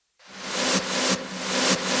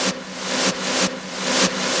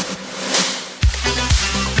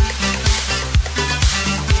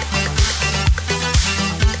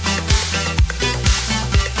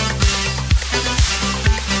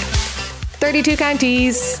32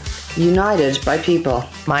 counties. United by people.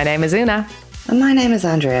 My name is Una. And my name is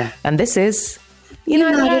Andrea. And this is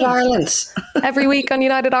United Ireland. Every week on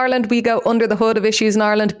United Ireland, we go under the hood of issues in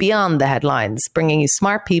Ireland beyond the headlines, bringing you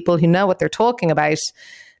smart people who know what they're talking about.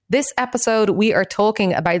 This episode, we are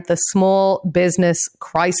talking about the small business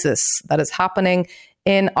crisis that is happening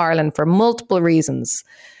in Ireland for multiple reasons.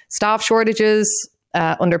 Staff shortages,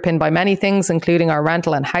 underpinned by many things, including our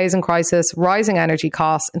rental and housing crisis, rising energy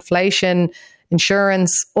costs, inflation,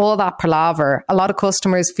 insurance, all that palaver. A lot of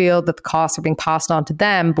customers feel that the costs are being passed on to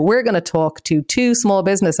them, but we're going to talk to two small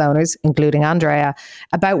business owners, including Andrea,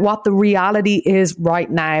 about what the reality is right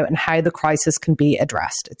now and how the crisis can be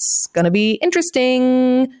addressed. It's going to be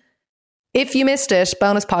interesting. If you missed it,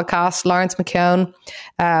 bonus podcast, Lawrence McKeown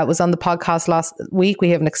was on the podcast last week.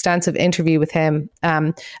 We have an extensive interview with him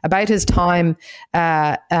about his time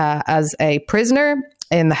as a prisoner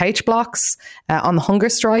in the H blocks on the hunger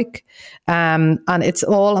strike. And it's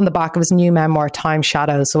all on the back of his new memoir, Time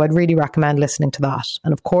Shadows. So I'd really recommend listening to that.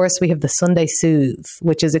 And of course, we have the Sunday Soothe,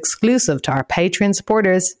 which is exclusive to our Patreon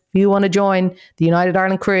supporters. If you want to join the United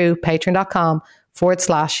Ireland crew,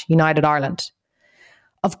 patreon.com/United Ireland.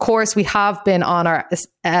 Of course, we have been on our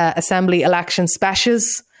Assembly election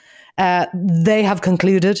specials. They have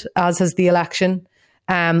concluded, as has the election.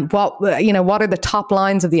 What are the top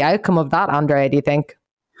lines of the outcome of that, Andrea, do you think?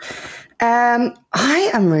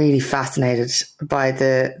 I am really fascinated by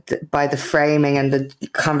the framing and the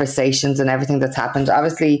conversations and everything that's happened.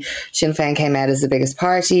 Obviously, Sinn Féin came out as the biggest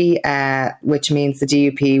party, which means the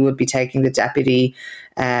DUP would be taking the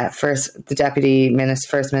first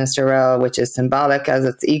minister role, which is symbolic as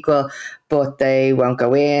it's equal, but they won't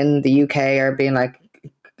go in. The UK are being like,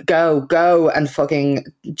 go and fucking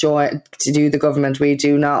join to do the government. We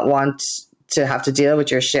do not want to have to deal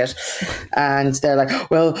with your shit. And they're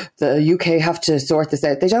like, well, the UK have to sort this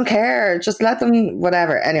out. They don't care. Just let them,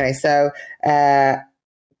 whatever. Anyway, so,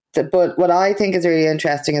 but what I think is really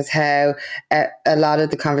interesting is how a lot of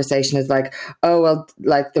the conversation is like, oh, well,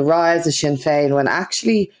 like the rise of Sinn Féin, when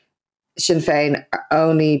actually Sinn Féin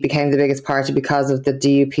only became the biggest party because of the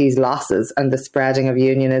DUP's losses and the spreading of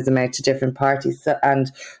unionism out to different parties. So,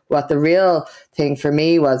 and what the real thing for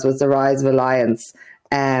me was the rise of Alliance,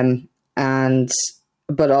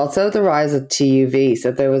 but also the rise of TUV.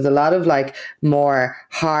 So there was a lot of like more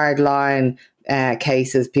hardline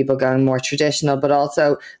cases, people going more traditional, but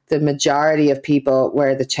also the majority of people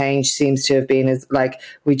where the change seems to have been is like,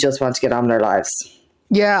 we just want to get on with our lives.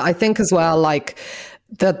 Yeah, I think as well, like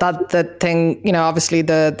that thing, obviously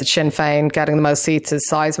the Sinn Féin getting the most seats is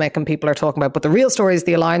seismic and people are talking about, but the real story is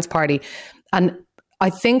the Alliance Party. And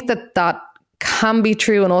I think that can be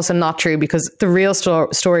true and also not true, because the real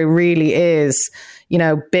story really is,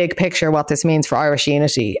 big picture, what this means for Irish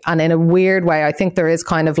unity. And in a weird way, I think there is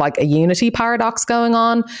kind of like a unity paradox going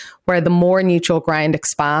on, where the more neutral ground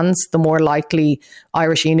expands, the more likely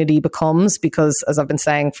Irish unity becomes, because as I've been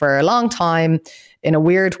saying for a long time, in a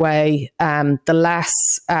weird way, the less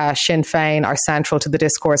Sinn Féin are central to the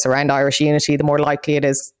discourse around Irish unity, the more likely it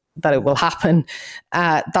is that it will happen.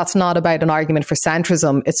 That's not about an argument for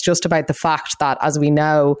centrism. It's just about the fact that, as we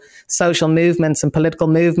know, social movements and political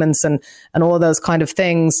movements and all those kind of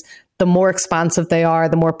things, the more expansive they are,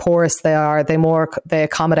 the more porous they are, they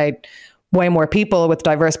accommodate way more people with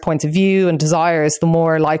diverse points of view and desires, the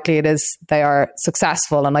more likely it is they are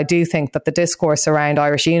successful. And I do think that the discourse around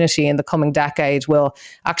Irish unity in the coming decade will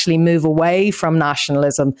actually move away from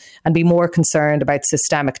nationalism and be more concerned about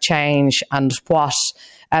systemic change and what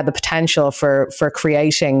the potential for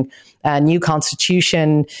creating a new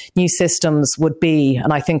constitution, new systems would be.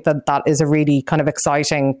 And I think that is a really kind of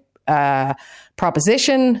exciting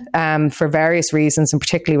proposition for various reasons, and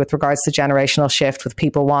particularly with regards to generational shift, with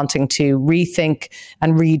people wanting to rethink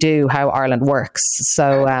and redo how Ireland works.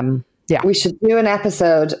 So, yeah. We should do an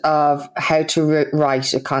episode of how to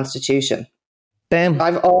write a constitution. Boom.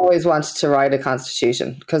 I've always wanted to write a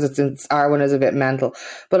constitution because our one is a bit mental.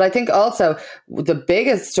 But I think also the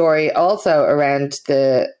biggest story also around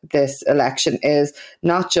this election is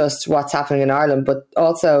not just what's happening in Ireland, but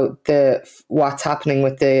also what's happening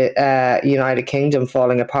with the United Kingdom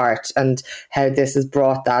falling apart and how this has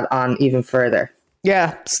brought that on even further.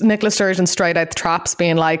 Yeah, Nicola Sturgeon straight out the traps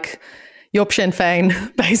being like, yup, Sinn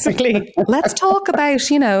Féin, basically. Let's talk about,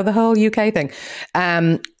 the whole UK thing.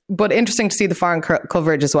 But interesting to see the foreign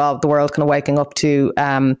coverage as well, the world kind of waking up to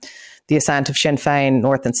the ascent of Sinn Féin,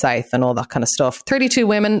 North and South and all that kind of stuff. 32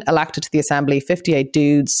 women elected to the Assembly, 58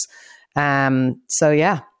 dudes. So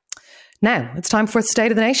yeah. Now it's time for the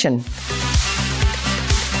State of the Nation.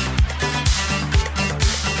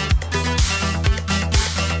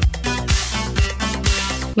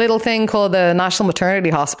 little thing called the National Maternity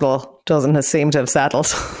Hospital doesn't seem to have settled.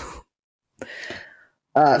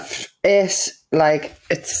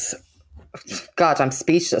 It's God, I'm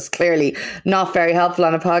speechless. Clearly not very helpful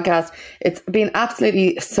on a podcast. It's been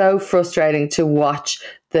absolutely so frustrating to watch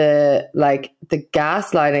the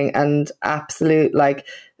gaslighting and absolute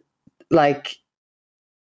like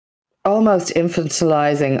almost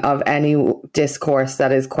infantilizing of any discourse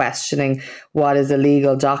that is questioning what is a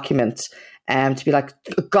legal document. To be like,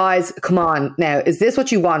 guys, come on now, is this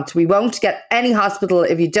what you want? We won't get any hospital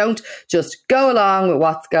if you don't just go along with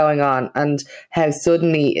what's going on. And how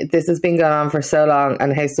suddenly this has been going on for so long,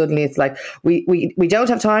 and how suddenly it's like we don't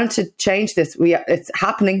have time to change this. It's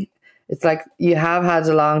happening. It's like you have had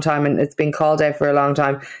a long time and it's been called out for a long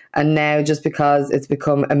time, and now just because it's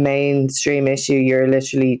become a mainstream issue, you're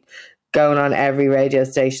literally going on every radio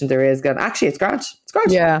station there is going, actually, it's grand. It's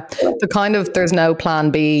grand. Yeah. The kind of there's no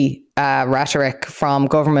plan B rhetoric from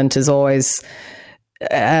government is always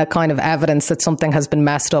kind of evidence that something has been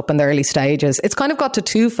messed up in the early stages. It's kind of got to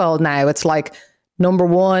twofold now. It's like, number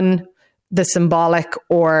one, the symbolic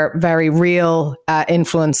or very real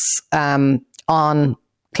influence on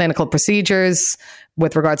clinical procedures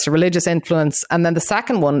with regards to religious influence. And then the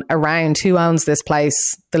second one around who owns this place,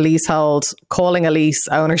 the leasehold, calling a lease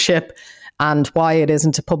ownership, and why it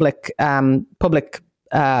isn't a public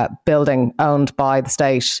building owned by the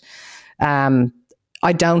state.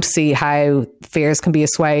 I don't see how fears can be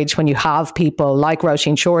assuaged when you have people like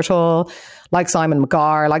Roisin Shortall, like Simon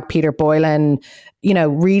McGarr, like Peter Boylan,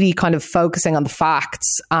 really kind of focusing on the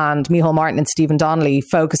facts, and Micheál Martin and Stephen Donnelly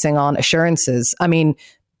focusing on assurances. I mean,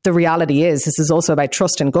 the reality is this is also about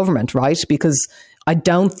trust in government, right? Because I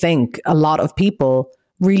don't think a lot of people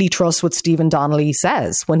really trust what Stephen Donnelly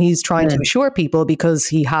says when he's trying to assure people, because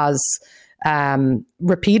he has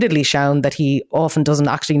repeatedly shown that he often doesn't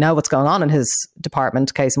actually know what's going on in his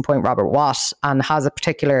department, case in point Robert Watt, and has a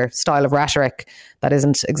particular style of rhetoric that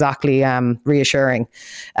isn't exactly reassuring.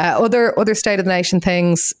 Other State of the Nation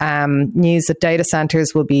things, news that data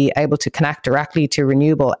centres will be able to connect directly to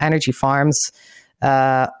renewable energy farms.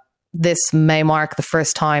 This may mark the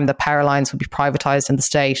first time that power lines will be privatised in the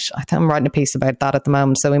state. I think I'm writing a piece about that at the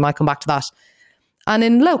moment, so we might come back to that. And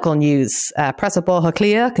in local news, press of Bótha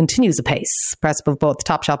Cliath continues apace. Press of both the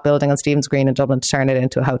Topshop building on Stephen's Green in Dublin to turn it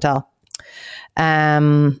into a hotel.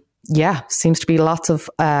 Seems to be lots of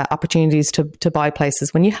opportunities to buy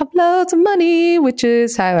places when you have loads of money, which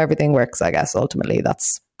is how everything works, I guess. Ultimately,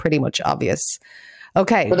 that's pretty much obvious.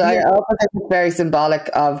 Okay. But I also think it's very symbolic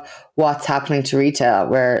of what's happening to retail,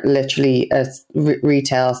 where literally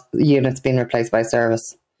retail units being replaced by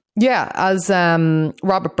service. Yeah, as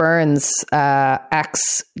Robert Burns,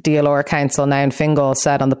 ex-DLR counsel, now in Fingal,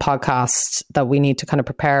 said on the podcast that we need to kind of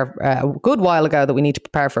prepare, a good while ago, that we need to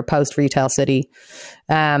prepare for a post-retail city.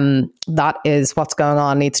 That is what's going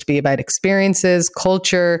on. It needs to be about experiences,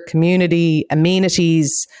 culture, community,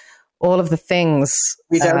 amenities, all of the things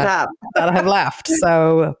we don't have that have left.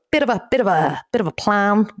 So bit of a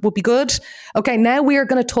plan would be good. Okay, now we are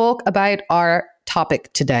going to talk about our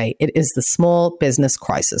topic today. It is the small business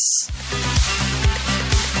crisis.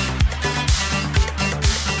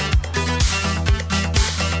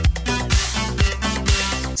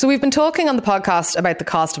 So we've been talking on the podcast about the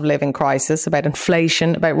cost of living crisis, about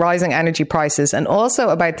inflation, about rising energy prices, and also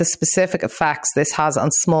about the specific effects this has on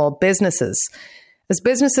small businesses. As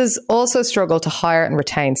businesses also struggle to hire and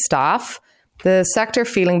retain staff, the sector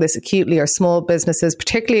feeling this acutely are small businesses,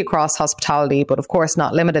 particularly across hospitality, but of course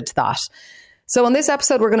not limited to that. So on this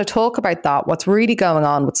episode, we're going to talk about that, what's really going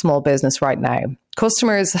on with small business right now.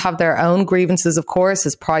 Customers have their own grievances, of course,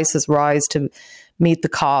 as prices rise to meet the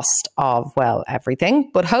cost of, well, everything.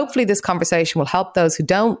 But hopefully this conversation will help those who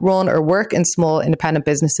don't run or work in small independent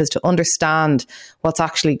businesses to understand what's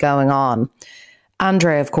actually going on.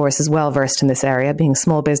 Andrea, of course, is well versed in this area, being a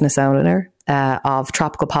small business owner of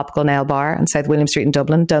Tropical Popical Nail Bar in South William Street in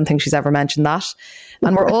Dublin. Don't think she's ever mentioned that.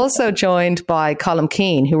 And we're also joined by Colm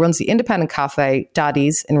Keane, who runs the independent cafe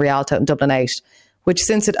Daddy's in Rialto in Dublin 8, which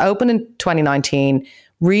since it opened in 2019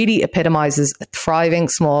 really epitomises a thriving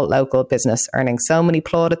small local business, earning so many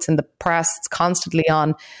plaudits in the press. It's constantly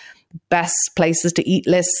on best places to eat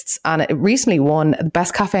lists, and it recently won the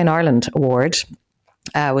Best Cafe in Ireland award,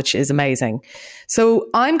 which is amazing. So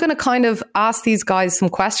I'm going to kind of ask these guys some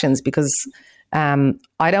questions, because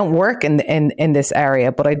I don't work in this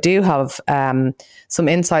area, but I do have some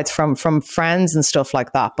insights from friends and stuff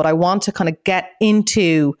like that. But I want to kind of get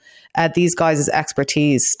into these guys'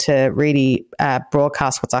 expertise to really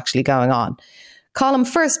broadcast what's actually going on. Colm,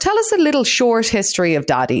 first, tell us a little short history of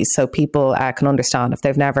Daddy's so people can understand if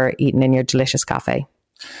they've never eaten in your delicious cafe.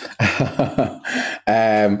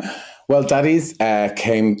 Well, Daddy's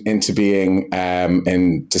came into being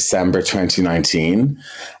in December 2019.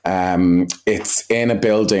 It's in a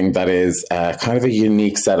building that is kind of a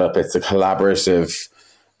unique setup. It's a collaborative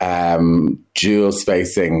dual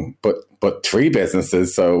spacing, but three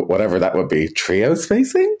businesses, so whatever that would be, trio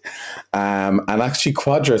spacing, and actually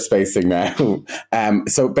quadra spacing now.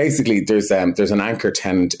 So basically, there's an anchor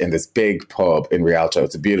tenant in this big pub in Rialto.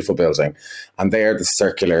 It's a beautiful building, and they're the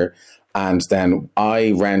circular. And then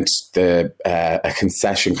I rent a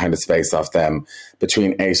concession kind of space off them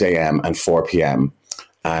between 8 a.m. and 4 p.m.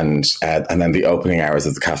 And then the opening hours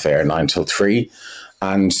of the cafe are 9 till 3.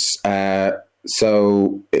 And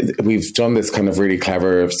so we've done this kind of really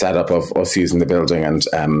clever setup of us using the building and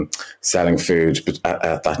selling food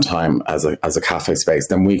at that time as a cafe space.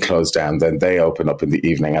 Then we close down. Then they open up in the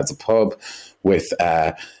evening as a pub with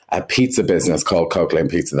a pizza business called Coke Lane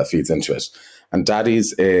Pizza that feeds into it. And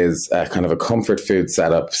Daddy's is kind of a comfort food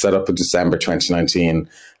set up in December 2019.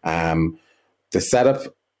 The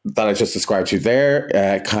setup that I just described to you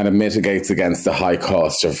there kind of mitigates against the high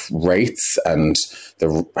cost of rates and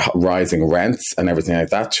the rising rents and everything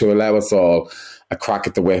like that to allow us all a crack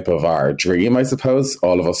at the whip of our dream, I suppose.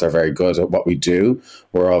 All of us are very good at what we do.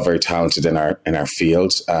 We're all very talented in our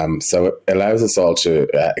field. So it allows us all to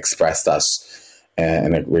express that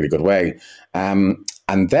in a really good way.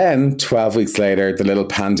 And then 12 weeks later, the little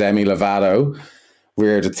pandemic Lovato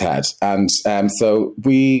reared its head. And so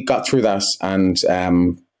we got through that, and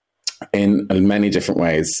in many different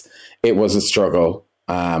ways, it was a struggle.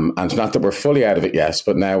 And not that we're fully out of it yet,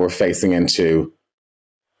 but now we're facing into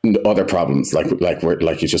other problems like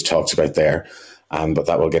you just talked about there. But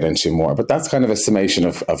that we'll get into more. But that's kind of a summation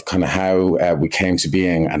of kind of how we came to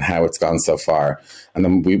being and how it's gone so far. And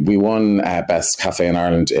then we won Best Cafe in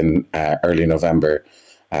Ireland in early November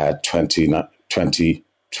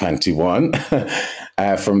 2021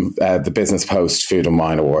 from the Business Post Food and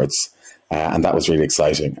Wine Awards. And that was really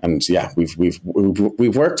exciting. And yeah, we've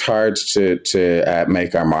worked hard to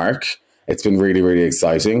make our mark. It's been really, really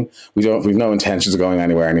exciting. We've no intentions of going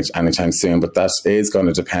anywhere anytime soon, but that is going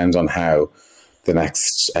to depend on how the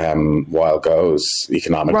next while goes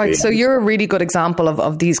economically. Right. So you're a really good example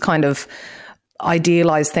of these kind of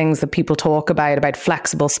idealized things that people talk about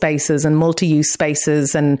flexible spaces and multi-use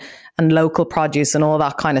spaces and local produce and all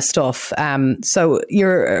that kind of stuff. So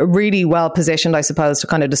you're really well positioned, I suppose, to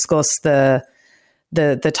kind of discuss the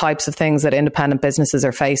types of things that independent businesses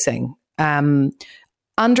are facing.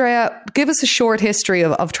 Andrea, give us a short history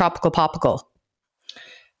of Tropical Popical.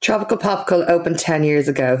 Tropical Popical opened 10 years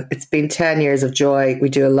ago. It's been 10 years of joy. We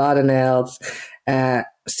do a lot of nails.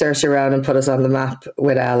 Saoirse Ronan put us on the map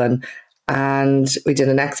with Ellen. And we did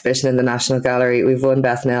an exhibition in the National Gallery. We've won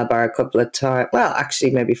Best Nail Bar a couple of times. Well, actually,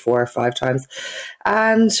 maybe 4 or 5 times.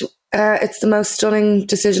 And it's the most stunning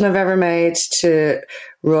decision I've ever made to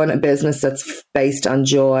run a business that's based on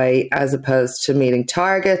joy as opposed to meeting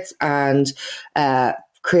targets and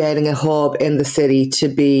creating a hub in the city to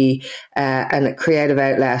be a creative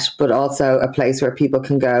outlet, but also a place where people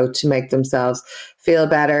can go to make themselves feel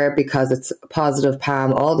better because it's positive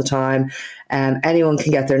Pam all the time. Anyone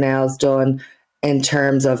can get their nails done in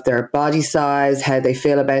terms of their body size, how they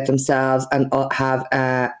feel about themselves, and have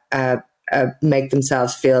make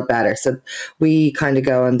themselves feel better. So we kind of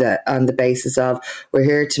go on the basis of we're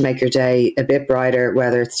here to make your day a bit brighter,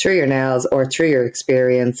 whether it's through your nails or through your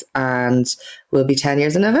experience, and we'll be 10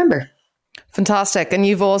 years in November. Fantastic. And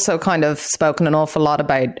you've also kind of spoken an awful lot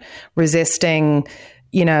about resisting,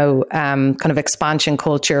 kind of expansion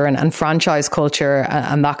culture and franchise culture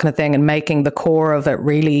and that kind of thing, and making the core of it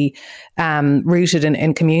really rooted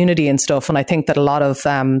in community and stuff. And I think that a lot of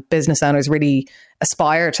business owners really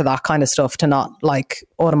aspire to that kind of stuff, to not like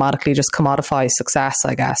automatically just commodify success,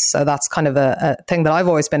 I guess. So that's kind of a thing that I've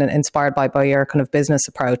always been inspired by your kind of business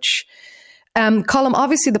approach. Colm,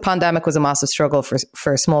 obviously the pandemic was a massive struggle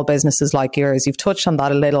for small businesses like yours. You've touched on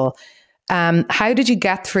that a little. How did you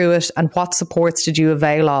get through it, and what supports did you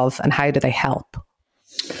avail of, and how do they help?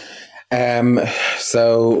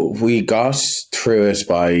 So we got through it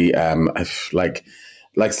by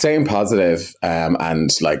like staying positive and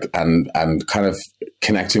kind of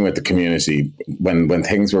connecting with the community when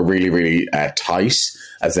things were really, really tight,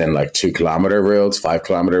 as in like 2 kilometer rules, 5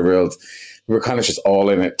 kilometer rules. We were kind of just all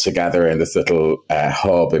in it together in this little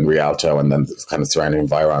hub in Rialto, and then kind of surrounding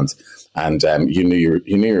environs. And you knew you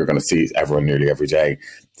were going to see everyone nearly every day.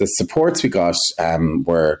 The supports we got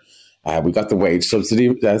were we got the wage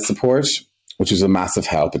subsidy support, which was a massive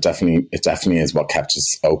help. It definitely is what kept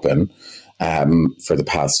us open for the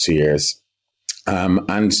past 2 years.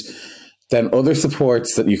 And Then other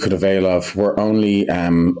supports that you could avail of were only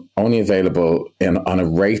available on a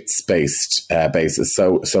rates-based basis.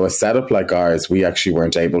 So a setup like ours, we actually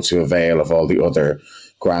weren't able to avail of all the other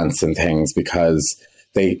grants and things because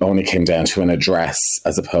they only came down to an address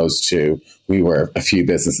as opposed to we were a few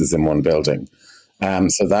businesses in one building.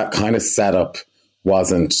 So that kind of setup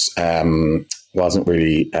wasn't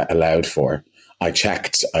really allowed for. I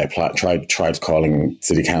checked, I tried calling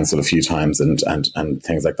City Council a few times and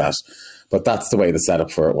things like that. But that's the way the setup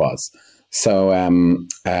for it was. So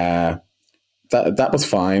that was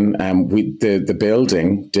fine. The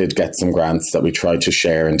building did get some grants that we tried to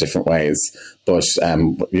share in different ways. But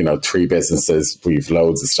 3 businesses, we've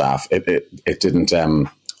loads of staff. It didn't.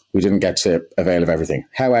 We didn't get to avail of everything.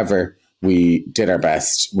 However, we did our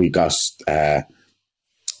best. We got.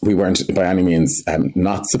 We weren't by any means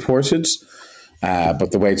not supported,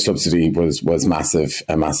 but the wage subsidy was massive,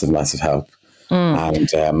 a massive help. And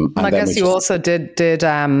I guess you also did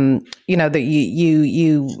that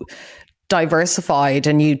you diversified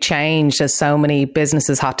and you changed, as so many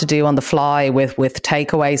businesses had to do on the fly with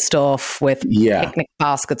takeaway stuff, with picnic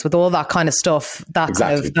baskets, with all that kind of stuff, kind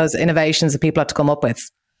of those innovations that people had to come up with.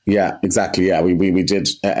 Yeah, exactly. Yeah, we did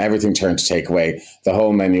everything turned to takeaway. The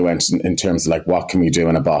whole menu went in terms of like, what can we do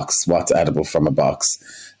in a box? What's edible from a box?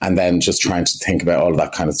 And then just trying to think about all of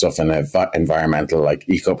that kind of stuff in an environmental, like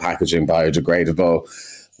eco packaging, biodegradable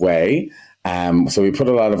way. So we put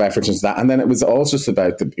a lot of effort into that. And then it was all just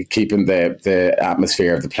about keeping the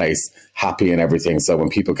atmosphere of the place happy and everything. So when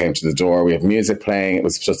people came to the door, we had music playing. It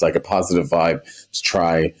was just like a positive vibe to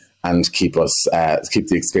try and keep the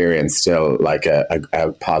experience still like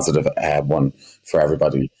a positive one for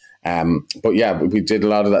everybody. But yeah, we did a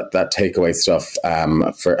lot of that takeaway stuff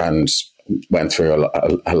and went through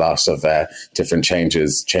a lot of different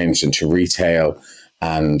changes, changed into retail,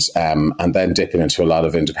 and then dipping into a lot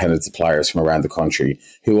of independent suppliers from around the country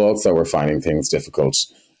who also were finding things difficult.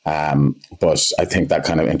 But I think that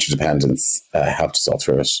kind of interdependence helped us all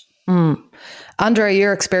through it. Andrea,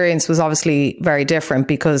 your experience was obviously very different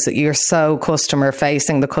because you're so customer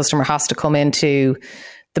facing. The customer has to come into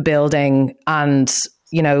the building and,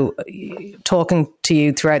 talking to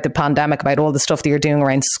you throughout the pandemic about all the stuff that you're doing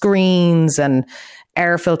around screens and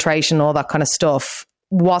air filtration, all that kind of stuff.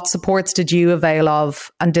 What supports did you avail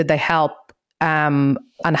of, and did they help? And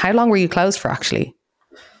how long were you closed for, actually?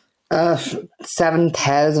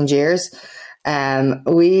 7,000 years.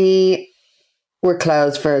 We were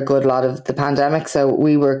closed for a good lot of the pandemic, so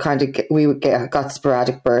we got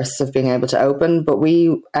sporadic bursts of being able to open, but we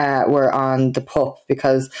were on the pup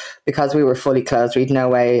because we were fully closed. We had no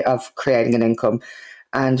way of creating an income,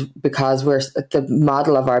 and because the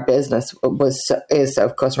model of our business is so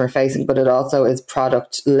customer facing, but it also is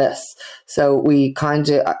productless. So we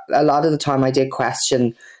a lot of the time I did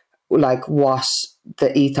question like what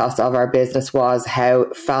the ethos of our business was, how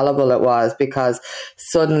fallible it was, because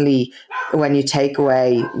suddenly when you take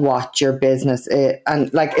away what your business is,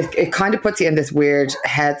 and like it kind of puts you in this weird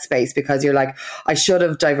headspace because you're like, I should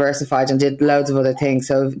have diversified and did loads of other things,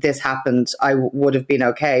 so if this happened I would have been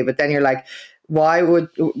okay. But then you're like, why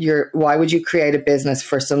would you create a business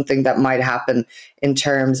for something that might happen in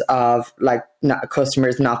terms of like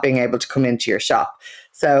customers not being able to come into your shop?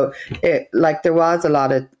 So there was a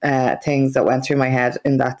lot of things that went through my head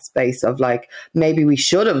in that space of like, maybe we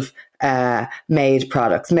should have made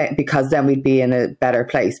products because then we'd be in a better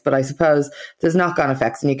place. But I suppose there's knock-on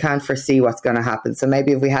effects and you can't foresee what's going to happen. So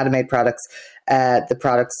maybe if we had made products, the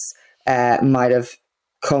products might have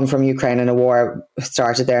come from Ukraine and a war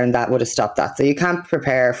started there, and that would have stopped that. So you can't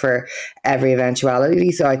prepare for every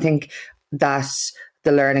eventuality. So I think that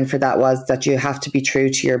the learning for that was that you have to be true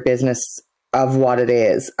to your business of what it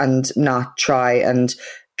is and not try and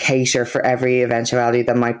cater for every eventuality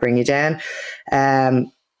that might bring you down.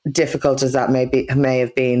 Difficult as that may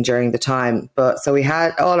have been during the time. But so we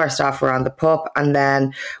had all our staff were on the pup, and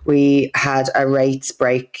then we had a rates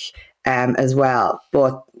break as well.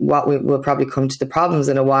 But what we'll probably come to the problems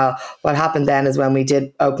in a while. What happened then is when we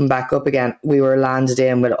did open back up again, we were landed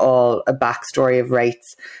in with all a backstory of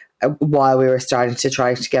rates while we were starting to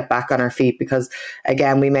try to get back on our feet, because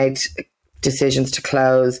again, we made decisions to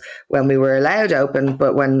close when we were allowed open,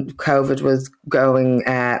 but when COVID was going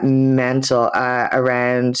mental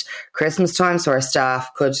around Christmas time, so our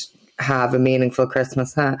staff could have a meaningful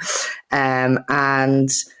Christmas. So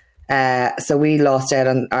we lost out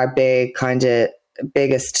on our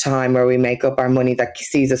biggest time where we make up our money that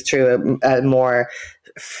sees us through a more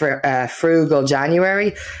frugal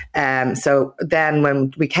January. So then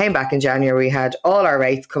when we came back in January, we had all our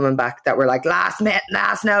rates coming back that were like last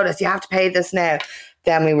notice, you have to pay this now.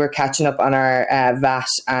 then we were catching up on our VAT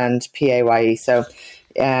and PAYE. So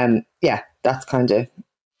yeah, that's kind of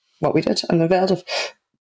what we did and availed of.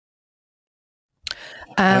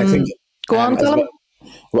 I think, go on, Colin.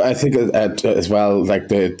 Well, I think as well, like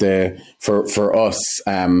for us,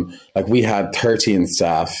 like we had 13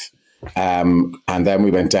 staff, and then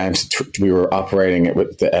we went down to we were operating it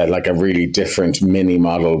with like a really different mini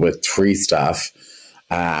model with 3 staff.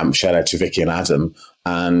 Shout out to Vicky and Adam,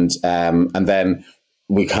 and then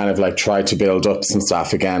we kind of like tried to build up some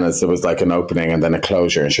staff again as there was like an opening and then a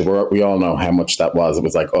closure. And sure, we all know how much that was. It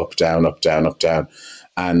was like up, down, up, down, up, down,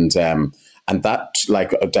 and that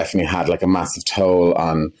like definitely had like a massive toll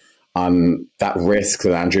on that risk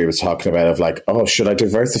that Andrea was talking about of like, oh, should I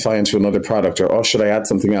diversify into another product, or oh, should I add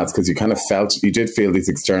something else? Because you did feel these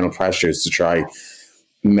external pressures to try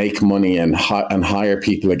make money and hire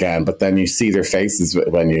people again, but then you see their faces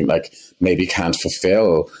when you like maybe can't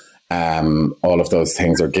fulfill all of those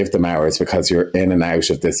things or give them hours because you're in and out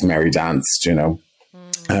of this merry dance, you know.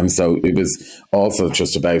 So it was also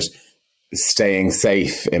just about staying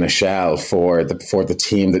safe in a shell for the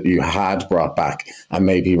team that you had brought back, and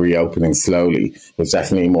maybe reopening slowly. It was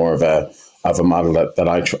definitely more of a model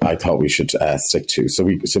that I thought we should stick to. So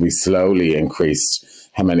we slowly increased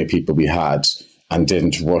how many people we had and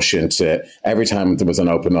didn't rush into it. Every time there was an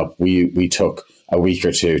open up, we took a week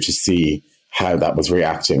or two to see how that was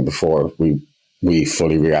reacting before we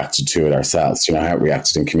fully reacted to it ourselves, you know, how it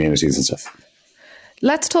reacted in communities and stuff.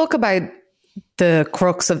 Let's talk about the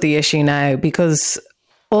crux of the issue now, because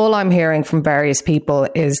all I'm hearing from various people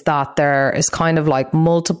is that there is kind of like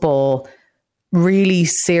multiple really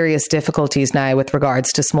serious difficulties now with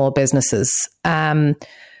regards to small businesses. I'm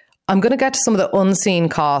going to get to some of the unseen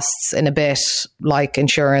costs in a bit, like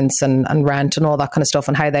insurance and rent and all that kind of stuff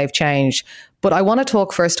and how they've changed. But I want to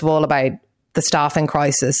talk first of all about the staffing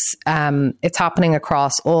crisis. It's happening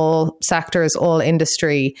across all sectors, all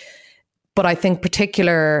industry. But I think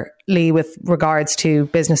particularly with regards to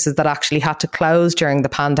businesses that actually had to close during the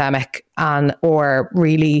pandemic or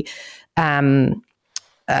really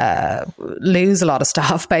lose a lot of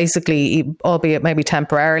staff, basically, albeit maybe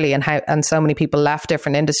temporarily, and so many people left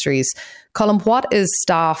different industries. Colin, what is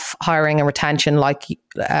staff hiring and retention like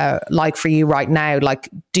for you right now? Like,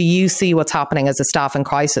 do you see what's happening as a staffing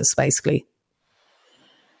crisis, basically?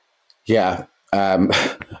 Yeah.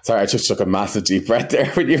 Sorry, I just took a massive deep breath there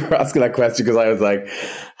when you were asking that question, because I was like,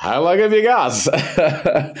 how long have you got?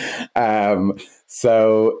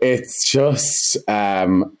 So it's just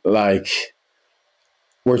like,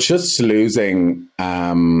 we're just losing,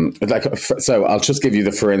 so I'll just give you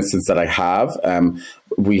the for instance that I have.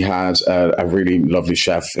 We had a really lovely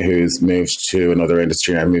chef who's moved to another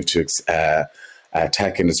industry, and I moved to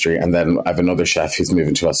tech industry. And then I have another chef who's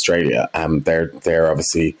moving to Australia. They're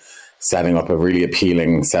obviously setting up a really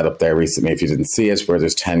appealing setup there recently, if you didn't see it, where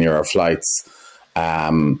there's €10 flights.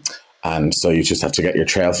 And so you just have to get your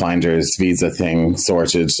Trailfinders visa thing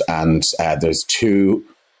sorted. And there's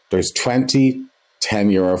 20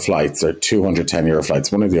 €10 flights or 200 €10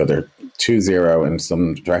 flights, one or the other, 20 in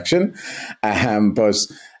some direction. But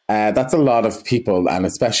that's a lot of people, and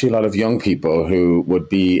especially a lot of young people who would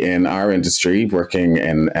be in our industry working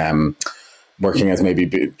as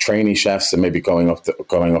maybe trainee chefs and maybe going up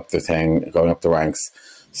the ranks.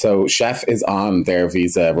 So chef is on their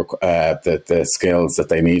visa, the skills that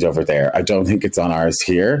they need over there. I don't think it's on ours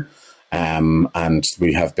here. And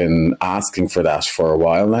we have been asking for that for a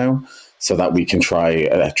while now, so that we can try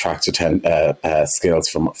attract skills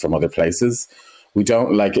from other places. We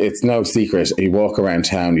don't, like, it's no secret. You walk around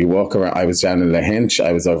town, I was down in Lahinch,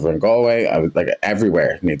 I was over in Galway, I was like,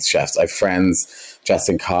 everywhere needs chefs. I have friends, Jess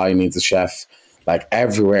and Kai needs a chef, like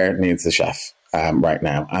everywhere needs a chef right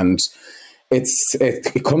now. And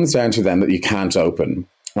it comes down to then that you can't open.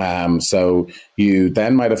 So you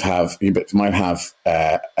then might have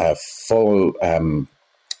a full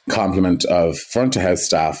complement of front of house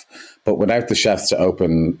staff, but without the chefs to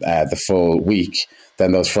open the full week,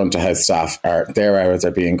 then those front of house staff their hours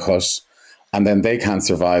are being cut, and then they can't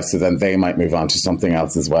survive. So then they might move on to something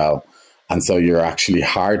else as well. And so you're actually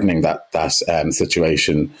hardening that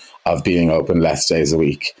situation of being open less days a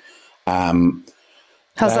week. Has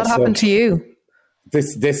that happened to you?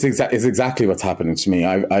 This is exactly what's happening to me.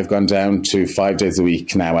 I've gone down to 5 days a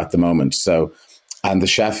week now at the moment. So, and the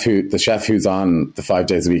chef who's on the 5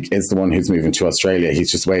 days a week is the one who's moving to Australia.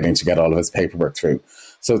 He's just waiting to get all of his paperwork through.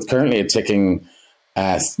 So it's currently a ticking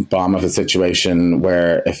bomb of a situation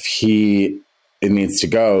where if it needs to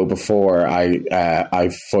go before I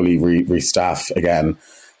fully restaff again,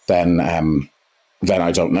 then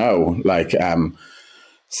I don't know.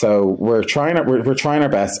 So we're trying our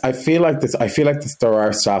best. I feel like there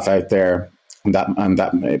are staff out there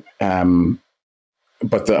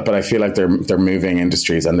but I feel like they're moving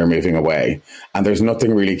industries and they're moving away, and there's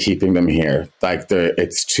nothing really keeping them here. Like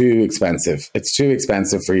it's too expensive. It's too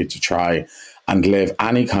expensive for you to try and live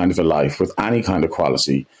any kind of a life with any kind of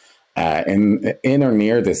quality in or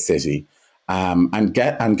near this city. And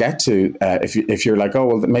get to if you're like, oh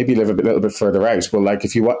well, maybe live a little bit further out. Well, like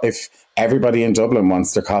if everybody in Dublin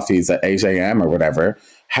wants their coffees at 8 a.m. or whatever,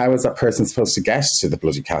 how is that person supposed to get to the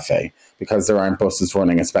bloody cafe? Because there aren't buses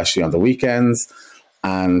running, especially on the weekends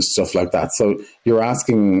and stuff like that. So you're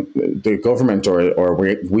asking the government, or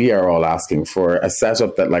we are all asking for a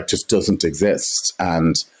setup that like just doesn't exist,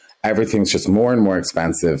 and everything's just more and more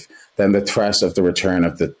expensive. Then the threat of the return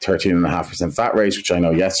of the 13.5% VAT rate, which I know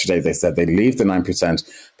yesterday they said they'd leave the 9%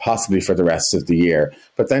 possibly for the rest of the year.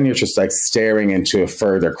 But then you're just like staring into a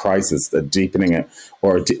further crisis, deepening it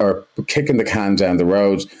or kicking the can down the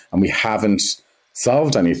road, and we haven't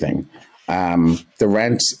solved anything. The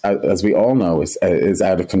rent, as we all know, is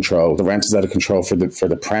out of control. The rent is out of control for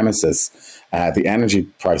the premises. The energy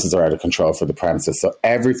prices are out of control for the premises. So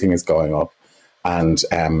everything is going up, and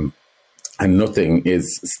nothing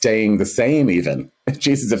is staying the same even.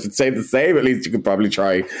 Jesus, if it stayed the same, at least you could probably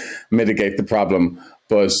try mitigate the problem.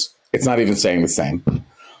 But it's not even staying the same.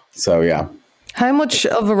 So, yeah. How much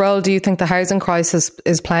of a role do you think the housing crisis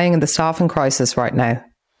is playing in the staffing crisis right now?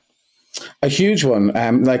 A huge one.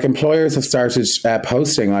 Like employers have started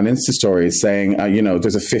posting on Insta stories saying,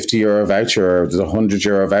 there's a €50 voucher or there's a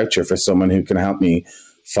 €100 voucher for someone who can help me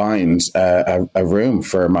find a room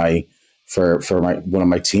for one of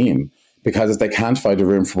my team. Because if they can't find a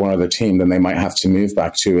room for one of their team, then they might have to move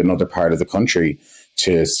back to another part of the country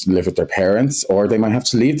to live with their parents, or they might have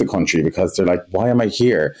to leave the country because they're like, why am I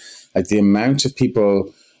here? Like the amount of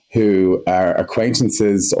people who are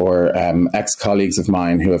acquaintances or ex-colleagues of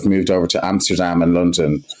mine who have moved over to Amsterdam and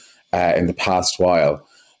London in the past while,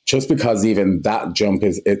 just because even that jump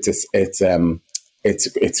it's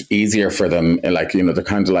easier for them. Like, they're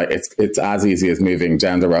kind of like, it's as easy as moving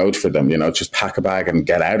down the road for them, just pack a bag and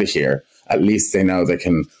get out of here. At least they know they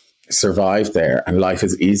can survive there and life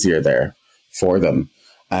is easier there for them.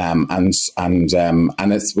 And it's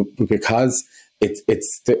because it's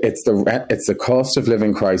the cost of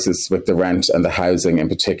living crisis with the rent and the housing in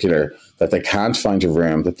particular, that they can't find a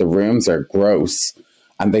room, that the rooms are gross,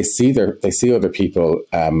 and they see other people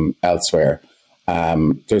elsewhere.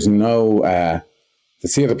 They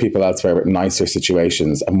see other people elsewhere with nicer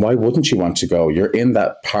situations, and why wouldn't you want to go? You're in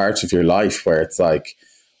that part of your life where it's like,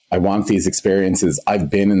 I want these experiences. I've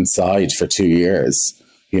been inside for 2 years.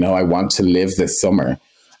 I want to live this summer.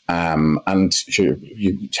 And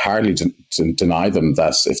you hardly deny them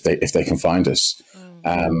that if they can find it.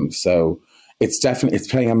 So it's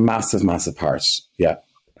playing a massive, massive part. Yeah.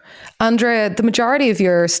 Andrea, the majority of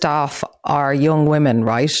your staff are young women,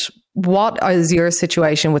 right? What is your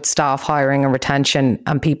situation with staff hiring and retention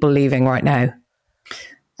and people leaving right now?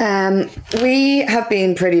 We have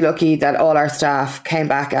been pretty lucky that all our staff came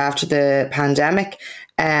back after the pandemic.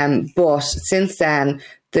 But since then,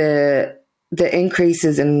 the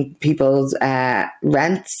increases in people's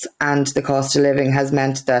rents and the cost of living has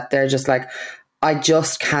meant that they're just like, I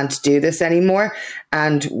just can't do this anymore.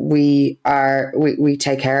 And we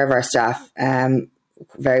take care of our staff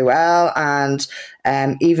very well. And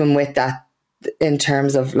even with that, in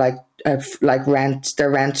terms of like rent, their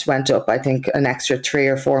rent went up, I think, an extra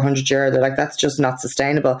 €300 or €400. They're like, that's just not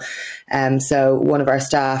sustainable. So one of our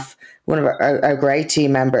staff, our great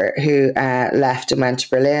team member who left and went to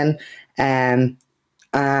Berlin, and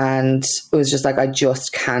it was just like, I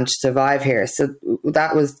just can't survive here. So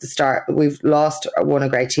that was the start. We've lost a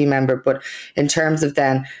great team member, but in terms of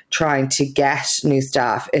then trying to get new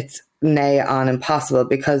staff, it's nigh on impossible,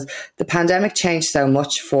 because the pandemic changed so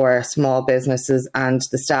much for small businesses and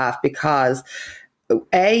the staff, because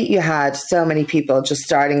you had so many people just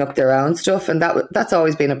starting up their own stuff, and that's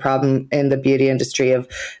always been a problem in the beauty industry. Of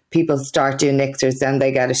people start doing mixers, then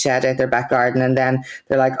they get a shed out their back garden, and then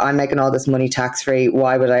they're like, I'm making all this money tax free.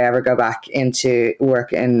 Why would I ever go back into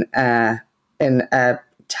work in a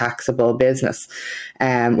taxable business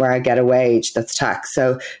where I get a wage that's taxed?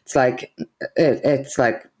 So it's like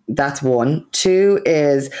that's one. Two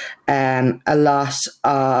is a lot.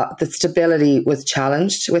 The stability was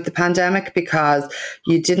challenged with the pandemic, because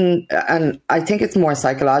you didn't, and I think it's more a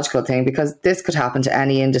psychological thing, because this could happen to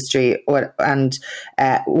any industry, and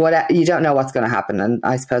you don't know what's going to happen. And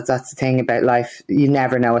I suppose that's the thing about life. You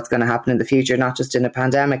never know what's going to happen in the future, not just in a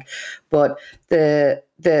pandemic. But the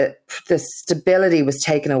stability was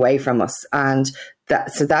taken away from us, and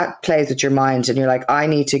that plays with your mind, and you're like, I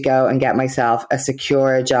need to go and get myself a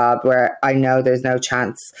secure job where I know there's no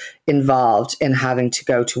chance involved in having to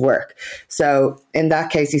go to work. So in that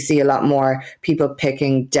case, you see a lot more people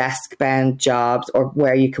picking desk-bound jobs or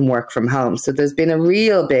where you can work from home. So there's been a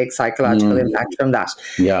real big psychological impact from that.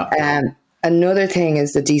 Yeah. Another thing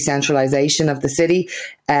is the decentralization of the city,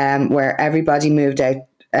 where everybody moved out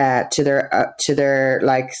to their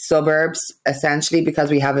like suburbs, essentially, because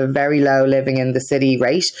we have a very low living in the city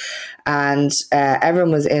rate, and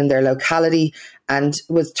everyone was in their locality and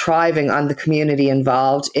was thriving on the community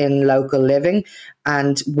involved in local living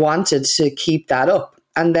and wanted to keep that up.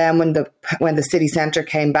 And then when the city centre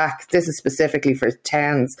came back, this is specifically for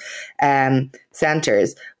towns,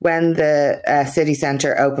 centres, when the city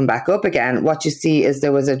centre opened back up again, what you see is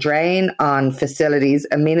there was a drain on facilities,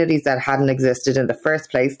 amenities that hadn't existed in the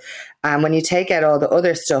first place. And when you take out all the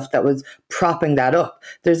other stuff that was propping that up,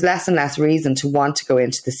 there's less and less reason to want to go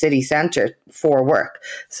into the city centre for work.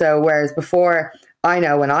 So whereas before, I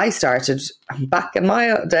know when I started back in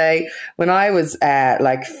my day, when I was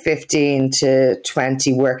like 15 to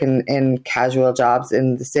 20 working in casual jobs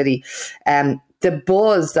in the city, the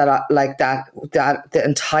buzz that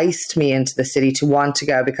enticed me into the city to want to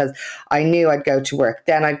go, because I knew I'd go to work.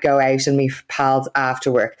 Then I'd go out and meet pals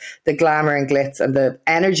after work. The glamour and glitz and the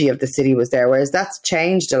energy of the city was there. Whereas that's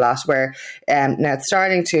changed a lot, where now it's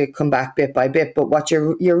starting to come back bit by bit. But what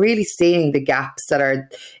you're really seeing the gaps that are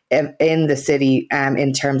in the city,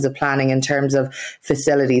 in terms of planning, in terms of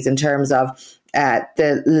facilities, in terms of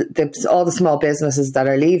all the small businesses that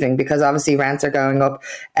are leaving, because obviously rents are going up,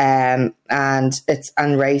 and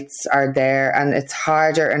rates are there, and it's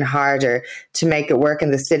harder and harder to make it work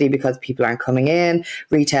in the city because people aren't coming in.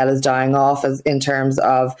 Retail is dying off as in terms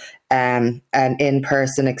of an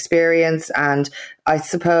in-person experience, and I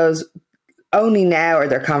suppose only now are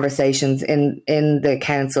there conversations in the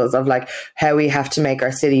councils of like how we have to make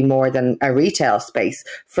our city more than a retail space.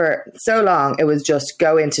 For so long, it was just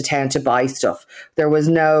go into town to buy stuff. There was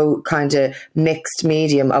no kind of mixed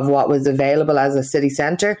medium of what was available as a city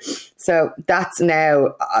centre. So that's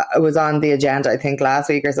now, it was on the agenda, I think last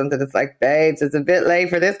week or something. It's like, babes, it's a bit late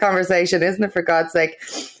for this conversation, isn't it, for God's sake?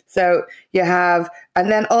 So you have,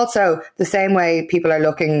 and then also the same way people are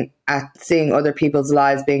looking at seeing other people's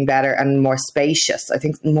lives being better and more spacious. I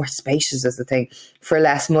think more spacious is the thing, for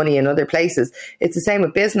less money in other places. It's the same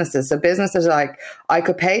with businesses. So businesses are like, I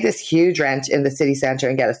could pay this huge rent in the city centre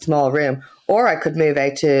and get a small room, or I could move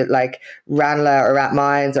out to like Ranelagh or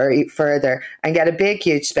Rathmines or further and get a big,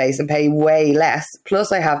 huge space and pay way less.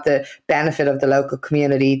 Plus I have the benefit of the local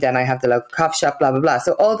community. Then I have the local coffee shop, blah, blah, blah.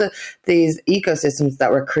 So all these ecosystems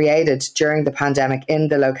that were created during the pandemic in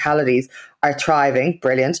the localities are thriving.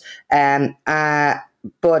 Brilliant.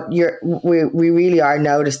 But we really are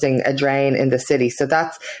noticing a drain in the city. So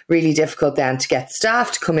that's really difficult then to get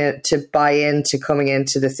staff to come in, to buy into coming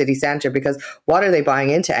into the city centre, because what are they buying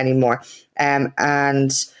into anymore?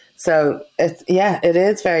 And so it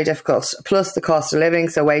is very difficult. Plus the cost of living.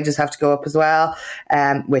 So wages have to go up as well,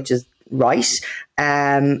 which is right.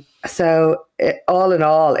 So all in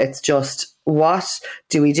all, it's just, what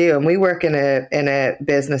do we do? And we work in a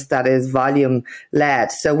business that is volume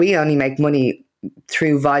led. So we only make money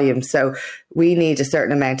through volume. So we need a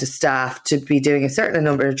certain amount of staff to be doing a certain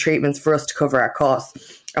number of treatments for us to cover our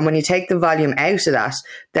costs. And when you take the volume out of that,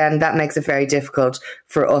 then that makes it very difficult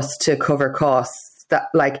for us to cover costs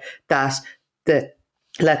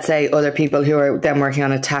let's say other people who are then working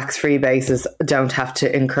on a tax-free basis don't have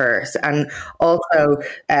to incur. And also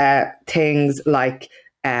things like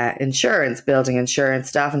insurance, building insurance,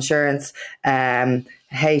 staff insurance,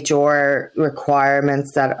 HR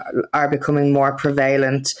requirements that are becoming more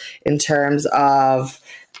prevalent in terms of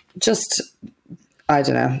just, I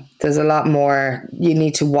don't know, there's a lot more, you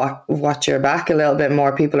need to watch your back a little bit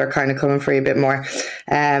more. People are kind of coming for you a bit more.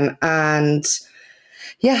 And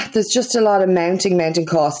yeah, there's just a lot of mounting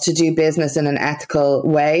costs to do business in an ethical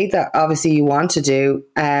way that obviously you want to do.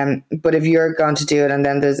 But if you're going to do it and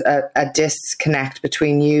then there's a disconnect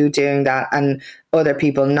between you doing that and other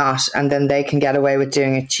people not, and then they can get away with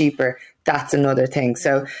doing it cheaper, that's another thing.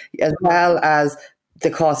 So as well as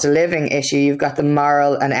the cost of living issue, you've got the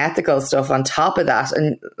moral and ethical stuff on top of that.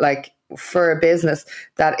 And like for a business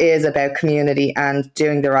that is about community and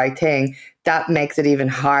doing the right thing, that makes it even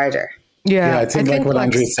harder. Yeah, I think like what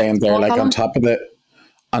Andrea's saying there, like on top of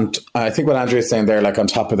I think what Andrea's saying there, like on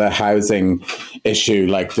top of the housing issue,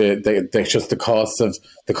 like the just the cost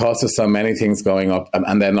of so many things going up,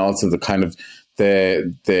 and then also the kind of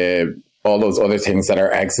the all those other things that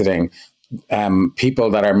are exiting. people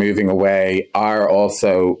that are moving away are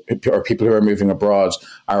also, or people who are moving abroad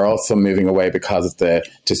are also moving away because of the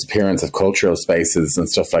disappearance of cultural spaces and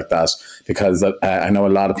stuff like that. Because I know a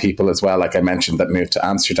lot of people as well, like I mentioned, that moved to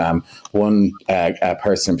Amsterdam. One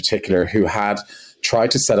person in particular who had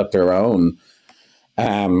tried to set up their own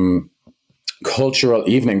cultural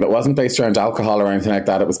evening that wasn't based around alcohol or anything like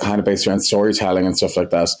that. It was kind of based around storytelling and stuff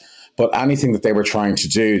like that. But anything that they were trying to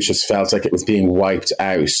do just felt like it was being wiped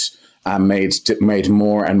out and made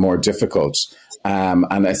more and more difficult.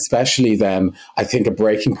 And especially then, I think a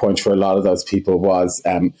breaking point for a lot of those people was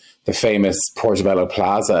the famous Portobello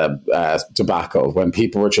Plaza debacle, when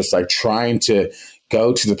people were just like trying to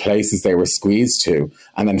go to the places they were squeezed to,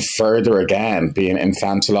 and then further again being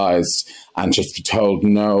infantilized and just told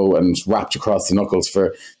no and wrapped across the knuckles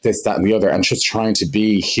for this, that, and the other, and just trying to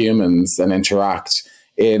be humans and interact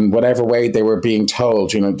in whatever way they were being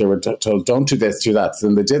told. You know, they were told, don't do this, do that. So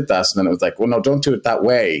then they did that. And then it was like, well, no, don't do it that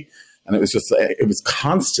way. And it was just, it was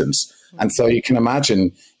constant. And so you can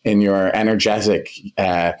imagine in your energetic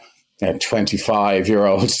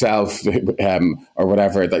 25-year-old self or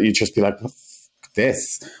whatever, that you just be like,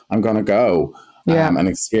 this, I'm going to go and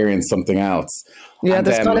experience something else. Yeah, and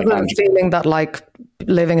there's kind of a feeling that like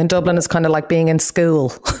living in Dublin is kind of like being in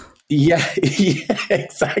school. Yeah,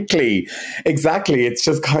 exactly. It's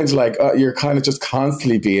just kind of like you're kind of just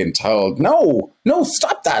constantly being told, no,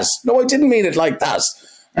 stop that. No, I didn't mean it like that.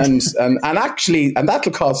 And actually, and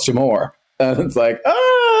that'll cost you more. And it's like,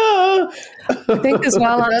 I think as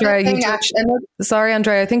well, Andrea, I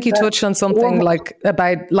think you touched on something like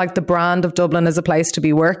about like the brand of Dublin as a place to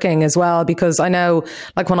be working as well, because I know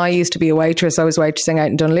like when I used to be a waitress, I was waitressing out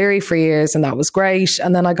in Dún Laoghaire for years, and that was great.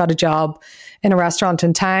 And then I got a job in a restaurant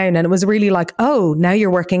in town, and it was really like, oh, now you're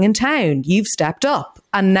working in town, you've stepped up.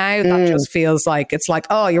 And now that just feels like, it's like,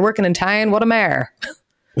 oh, you're working in town, what a mare.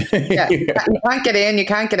 Yeah, you can't get in, you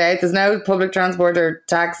can't get out. There's no public transport or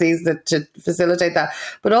taxis to facilitate that.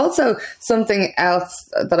 But also something else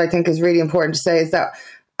that I think is really important to say is that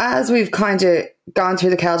as we've kind of gone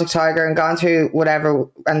through the Celtic Tiger and gone through whatever,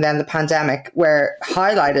 and then the pandemic, where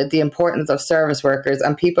highlighted the importance of service workers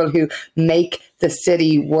and people who make the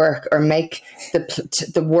city work or make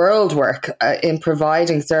the world work in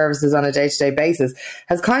providing services on a day-to-day basis,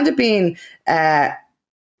 has kind of been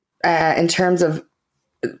in terms of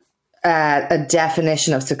a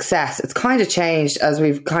definition of success. It's kind of changed as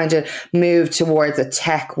we've kind of moved towards a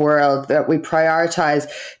tech world, that we prioritize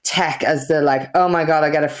tech as the like, oh my God, I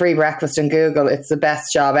get a free breakfast in Google, it's the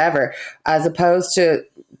best job ever, as opposed to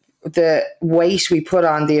the weight we put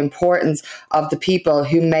on the importance of the people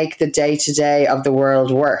who make the day-to-day of the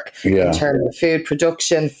world work in terms of food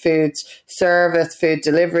production, food service, food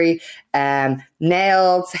delivery,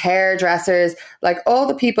 nails, hairdressers, like all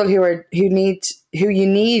the people who you need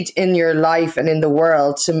in your life and in the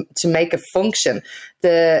world to make it function.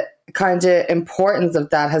 The kind of importance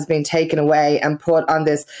of that has been taken away and put on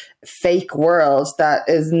this fake world that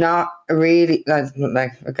is not really like,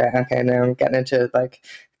 okay, now I'm getting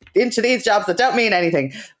into these jobs that don't mean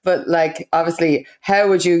anything, but like obviously how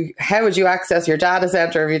would you access your data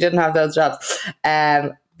center if you didn't have those jobs?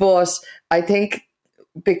 But I think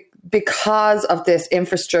because of this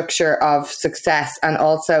infrastructure of success, and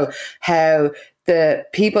also how the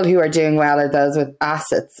people who are doing well are those with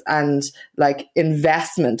assets and like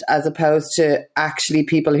investment, as opposed to actually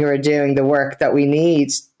people who are doing the work that we need,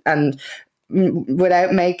 and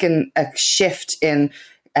without making a shift in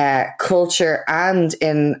culture and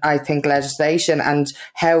in, I think, legislation and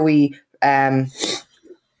how we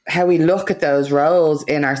look at those roles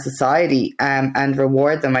in our society and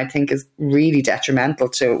reward them, I think is really detrimental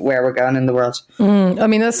to where we're going in the world. I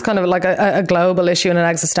mean, that's kind of like a global issue and an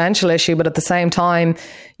existential issue, but at the same time,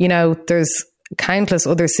 you know, there's countless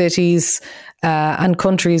other cities and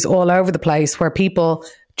countries all over the place where people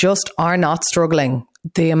just are not struggling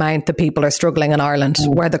the amount that people are struggling in Ireland,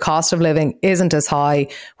 where the cost of living isn't as high,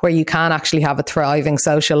 where you can actually have a thriving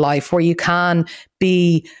social life, where you can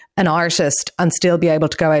be an artist and still be able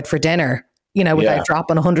to go out for dinner, you know, without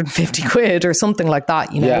dropping 150 quid or something like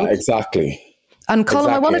that, you know? Yeah, exactly. And Colm,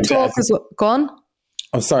 I want to talk as well. Go on.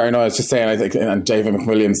 I'm sorry, no, I was just saying, I think, and David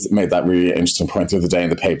McWilliams made that really interesting point the other day in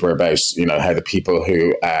the paper about, you know, how the people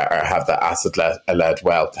who have the asset-led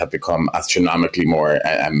wealth have become astronomically more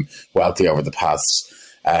wealthy over the past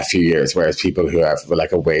few years, whereas people who have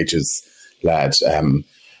like a wages-led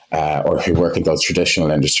or who work in those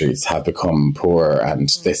traditional industries have become poor, and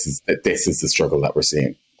this is the struggle that we're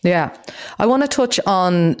seeing. Yeah. I want to touch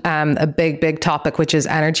on a big topic, which is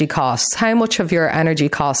energy costs. How much have your energy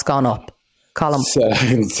costs gone up, Colm?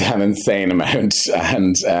 It's an insane amount.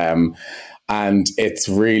 And and it's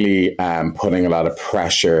really putting a lot of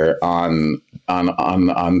pressure on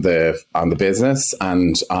the business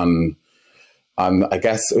and on I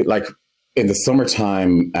guess like in the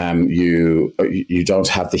summertime, you don't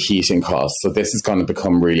have the heating costs, so this is going to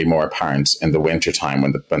become really more apparent in the wintertime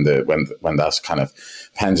when that kind of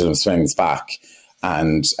pendulum swings back,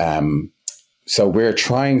 and so we're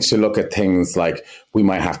trying to look at things like we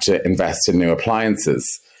might have to invest in new appliances,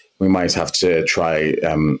 we might have to try,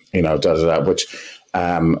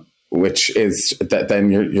 which is that then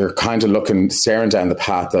you're kind of staring down the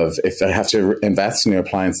path of, if I have to invest in new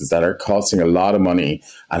appliances that are costing a lot of money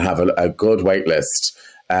and have a good wait list,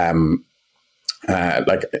 is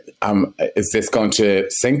this going to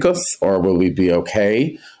sink us, or will we be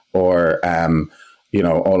okay? Or,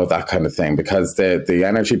 all of that kind of thing, because the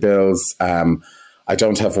energy bills, I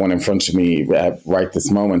don't have one in front of me right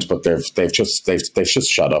this moment, but they've just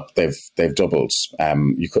shot up. They've doubled.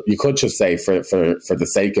 You could just say for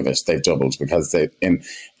the sake of it, they've doubled, because in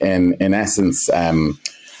essence,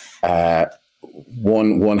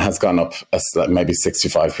 one has gone up maybe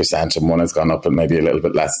 65%, and one has gone up and maybe a little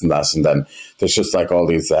bit less than that, and then there's just like all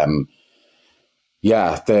these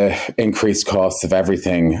the increased costs of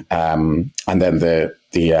everything, and then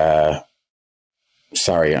the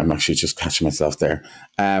sorry, I'm actually just catching myself there.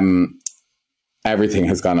 Everything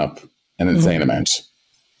has gone up an insane amount.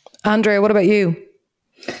 Andrea, what about you?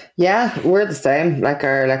 Yeah, we're the same. Like,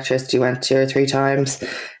 our electricity went 2 or 3 times.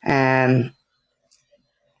 Yeah.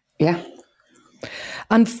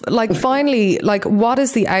 And finally, what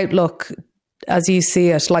is the outlook as you see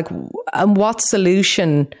it? And what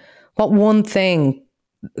solution, what one thing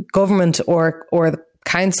government or the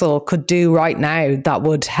council could do right now that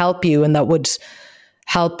would help you and that would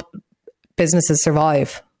help businesses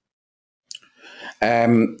survive?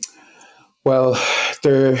 Well,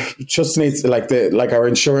 there just needs our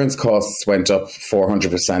insurance costs went up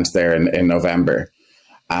 400% there in November,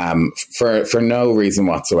 for no reason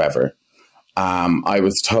whatsoever. I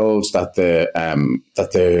was told that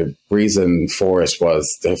the reason for it was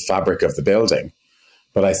the fabric of the building,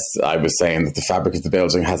 but I was saying that the fabric of the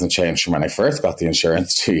building hasn't changed from when I first got the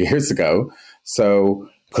insurance 2 years ago. So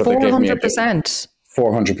could 400%. They give me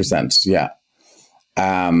 400%, yeah.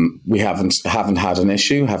 We haven't had an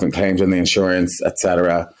issue, haven't claimed in the insurance,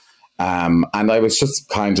 etc. And I was just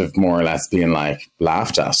kind of more or less being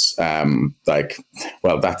laughed at,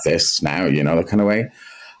 well, that's it now, that kind of way.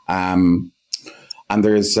 And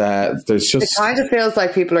there's just, it kind of feels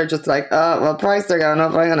like people are just like, oh, well, prices are going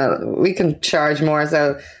up, we can charge more,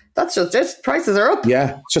 so that's just it. Prices are up.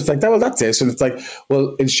 Yeah, it's just like that. Well, that's it. And it's like,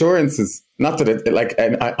 well, insurance is not that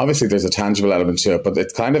and obviously there's a tangible element to it, but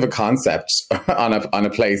it's kind of a concept on a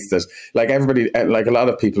place that, everybody, a lot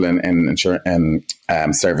of people in insurance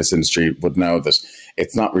service industry would know that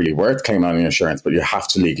it's not really worth claiming on your insurance, but you have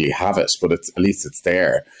to legally have it. But at least it's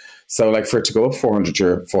there. So, for it to go up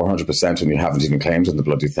 400% when you haven't even claimed on the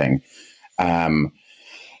bloody thing,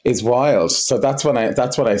 is wild. So that's what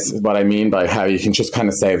I mean by how you can just kind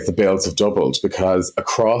of say that the bills have doubled, because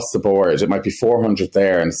across the board it might be 400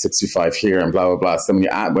 there and 65 here and blah blah blah. So when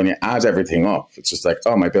you add everything up, it's just like,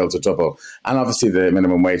 oh, my bills are double. And obviously the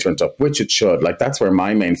minimum wage went up, which it should. That's where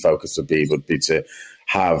my main focus would be to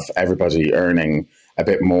have everybody earning a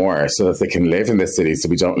bit more so that they can live in this city, so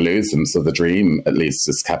we don't lose them, so the dream at least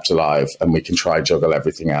is kept alive and we can try juggle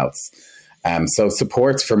everything else. So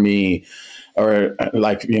support for me, or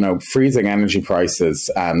freezing energy prices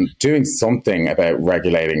and doing something about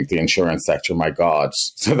regulating the insurance sector, my God,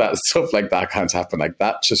 so that stuff like that can't happen.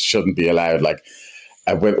 That just shouldn't be allowed,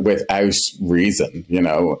 without reason,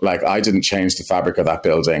 I didn't change the fabric of that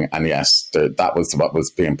building, and yes, that was what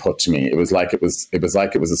was being put to me. It was like it was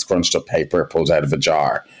a scrunched up paper pulled out of a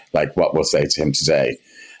jar, what we'll say to him today.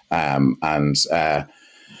 Then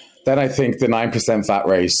I think the 9% VAT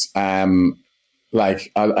rate,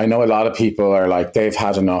 I know a lot of people are they've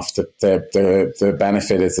had enough, that the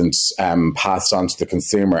benefit isn't passed on to the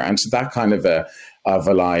consumer, and to that kind of a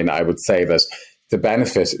line, I would say that the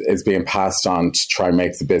benefit is being passed on to try and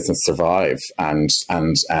make the business survive, and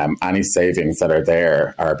any savings that are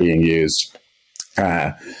there are being used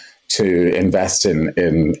to invest in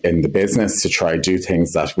the business, to try do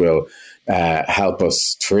things that will help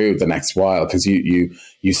us through the next while, because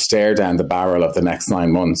you stare down the barrel of the next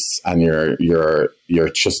 9 months and you're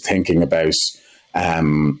just thinking about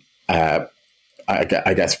I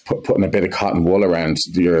guess putting a bit of cotton wool around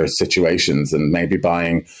your situations, and maybe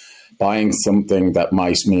buying something that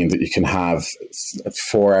might mean that you can have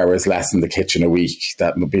 4 hours less in the kitchen a week.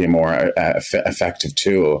 That would be a more effective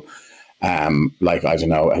tool. I don't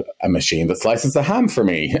know, a machine that slices the ham for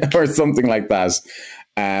me or something like that.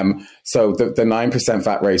 So the 9%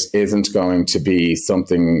 VAT rate isn't going to be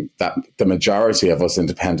something that the majority of us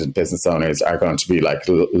independent business owners are going to be like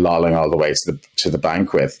lolling all the way to the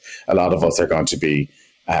bank with. A lot of us are going to be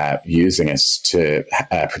using it to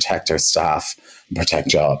protect our staff and protect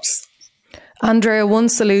jobs. Andrea, one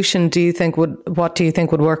solution what do you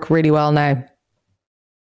think would work really well now?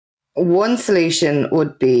 One solution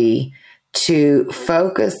would be to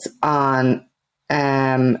focus on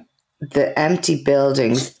the empty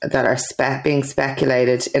buildings that are being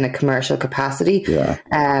speculated in a commercial capacity,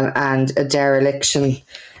 and a dereliction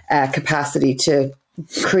capacity to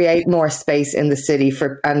create more space in the city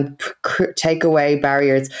and take away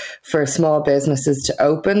barriers for small businesses to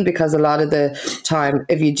open. Because a lot of the time,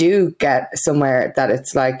 if you do get somewhere that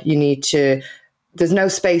it's like there's no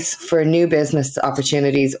space for new business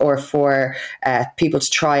opportunities or for people to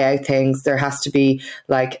try out things. There has to be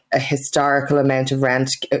like a historical amount of rent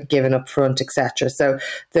given up front, etc. So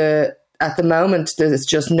at the moment, there's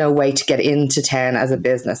just no way to get into town as a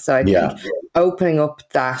business. So I think opening up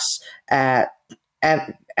that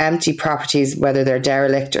empty properties, whether they're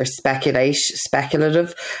derelict or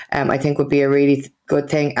speculative, I think would be a really good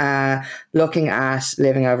thing. Looking at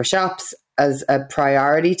living over shops as a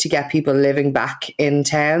priority to get people living back in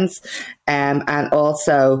towns, and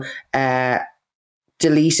also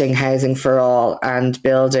deleting housing for all and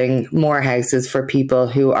building more houses for people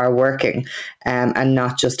who are working, and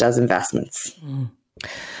not just as investments.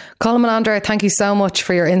 Colm and Andrea, thank you so much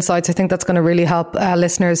for your insights. I think that's going to really help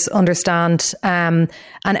listeners understand. And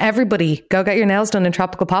everybody, go get your nails done in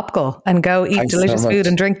Tropical Popsicle and go eat delicious food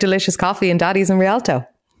and drink delicious coffee in Daddy's and Rialto.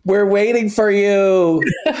 We're waiting for you.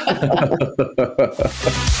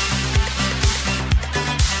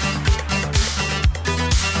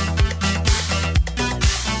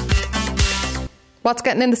 What's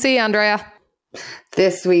getting in the sea, Andrea?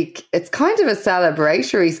 This week, it's kind of a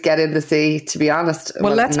celebratory get in the sea, to be honest.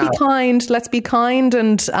 Well, let's be kind. Let's be kind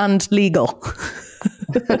and legal.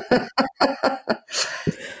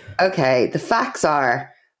 Okay, the facts are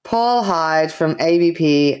Paul Hyde from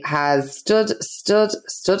ABP has stood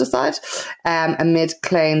aside amid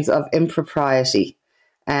claims of impropriety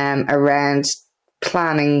around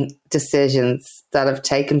planning decisions that have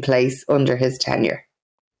taken place under his tenure.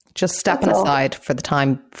 Just stepping aside for the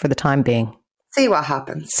time being. See what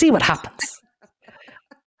happens.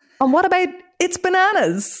 And what about It's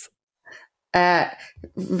Bananas?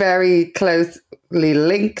 Very closely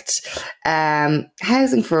linked.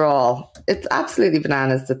 Housing for all. It's absolutely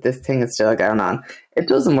bananas that this thing is still going on. It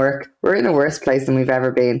doesn't work. We're in a worse place than we've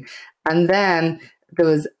ever been. And then there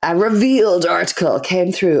was a revealed article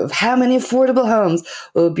came through of how many affordable homes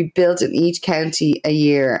will be built in each county a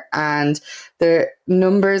year. And the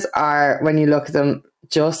numbers are, when you look at them,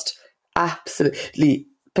 just absolutely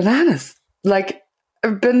bananas. Like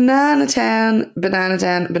banana town.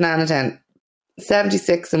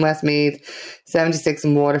 76 in Westmeath, 76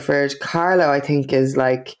 in Waterford. Carlow, I think, is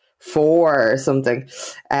like 4 or something.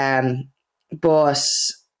 But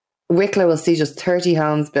Wicklow will see just 30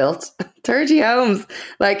 homes built. 30 homes.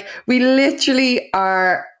 Like, we literally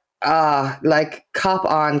are like, cop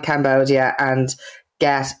on Cambodia and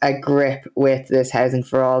get a grip with this Housing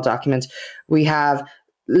for All document. We have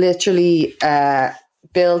literally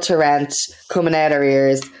build to rent coming out our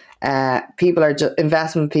ears. People are just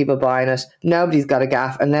investment people buying it. Nobody's got a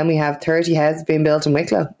gaff. And then we have 30 houses being built in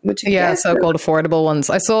Wicklow. So-called affordable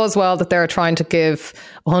ones. I saw as well that they're trying to give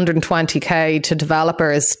 120k to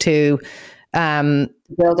developers to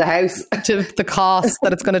build a house. To the cost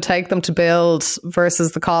that it's going to take them to build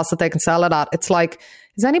versus the cost that they can sell it at. It's like,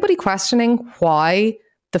 is anybody questioning why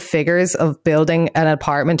the figures of building an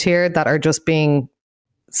apartment here that are just being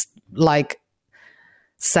like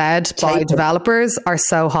said by developers are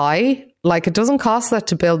so high? Like, it doesn't cost that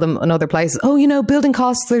to build them in other places. Oh, building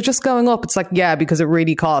costs, they're just going up. It's like, yeah, because it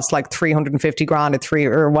really costs like 350 grand at 3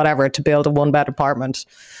 or whatever to build a 1-bed apartment.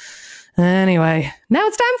 Anyway, now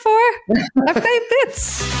it's time for our fave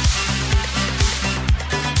bits.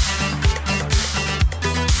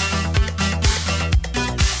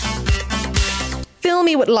 Fill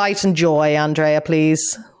me with light and joy, Andrea,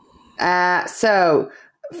 please. So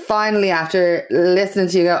finally, after listening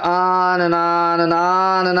to you go on and on and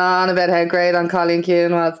on and on about how great on Colleen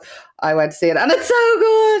Kuhn was, I went to see it and it's so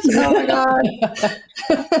good. Oh my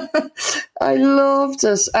God. I loved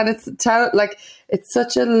it. And it's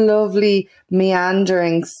such a lovely,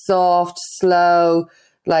 meandering, soft, slow,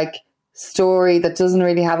 like, story that doesn't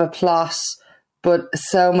really have a plot, but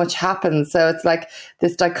so much happens. So it's like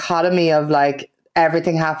this dichotomy of like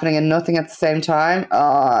everything happening and nothing at the same time.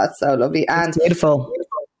 Oh, it's so lovely. And it's beautiful.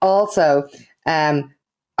 Also,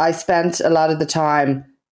 I I spent a lot of the time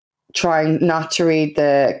trying not to read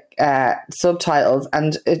the subtitles,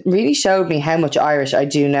 and it really showed me how much Irish I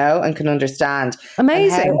do know and can understand.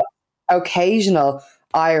 Amazing. And how occasional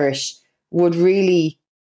Irish would really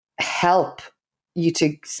help you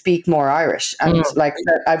to speak more Irish. And like,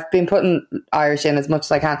 I've been putting Irish in as much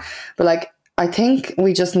as I can, but like, I think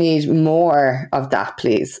we just need more of that,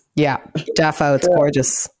 please. Yeah, defo, it's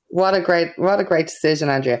gorgeous. What a great decision,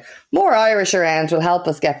 Andrea. More Irish around will help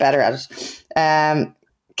us get better at it.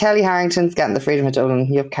 Kelly Harrington's getting the Freedom of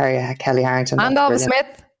Dublin. You have Kelly Harrington. And Alva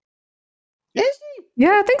Smith. Is she?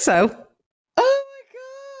 Yeah, I think so. Oh my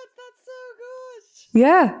God, that's so good.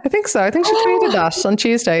 Yeah, I think so. I think she tweeted that on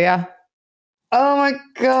Tuesday, yeah. Oh my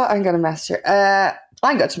God, I'm going to mess her.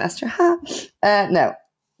 I'm going to mess her. Huh? No.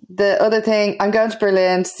 The other thing, I'm going to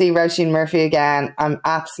Berlin to see Roisin Murphy again. I'm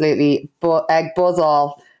absolutely egg buzz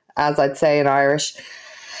all, as I'd say in Irish.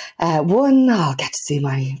 One, I'll get to see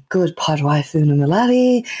my good pod wife, Una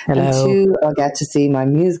Mullally. Hello. And two, I'll get to see my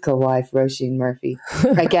musical wife, Roisin Murphy.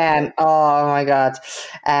 Again, oh my God.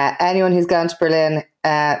 Anyone who's going to Berlin,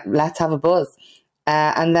 let's have a buzz.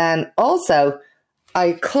 And then also,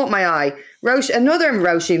 I caught my eye. Another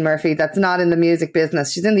Roisin Murphy that's not in the music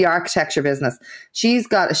business. She's in the architecture business. She's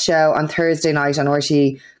got a show on Thursday night on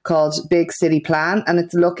RTE called Big City Plan, and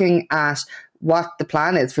it's looking at what the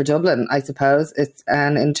plan is for Dublin, I suppose.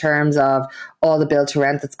 And in terms of all the build to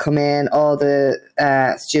rent that's come in, all the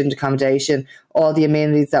student accommodation, all the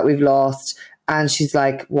amenities that we've lost. And she's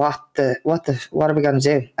like, what are we going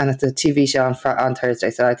to do? And it's a TV show on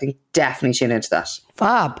Thursday. So I think definitely tune into that.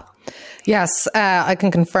 Fab. Yes, I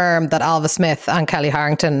can confirm that Alva Smith and Kelly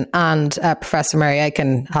Harrington and Professor Mary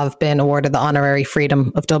Aiken have been awarded the honorary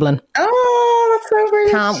Freedom of Dublin. Oh, that's so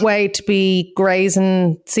brilliant. Can't wait to be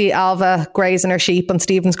see Alva grazing her sheep on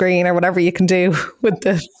Stephen's Green or whatever you can do with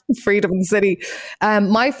the Freedom of the City.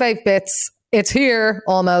 My fave bits, it's here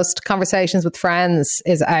almost. Conversations with Friends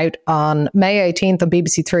is out on May 18th on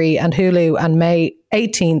BBC Three and Hulu, and May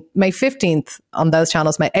 15th on those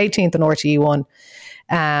channels, May 18th on RTE1.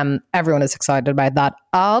 Everyone is excited about that.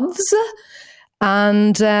 Obs.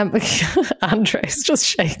 And Andrea's just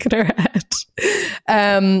shaking her head.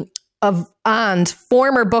 And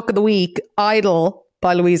former book of the week, Idle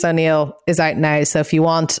by Louise O'Neill, is out now. So if you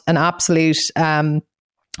want an absolute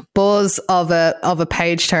buzz of a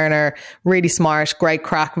page turner, really smart, great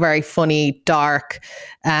crack, very funny, dark,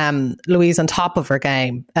 Louise on top of her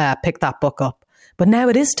game, pick that book up. But now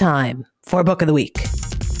it is time for Book of the Week.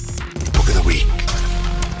 Book of the Week.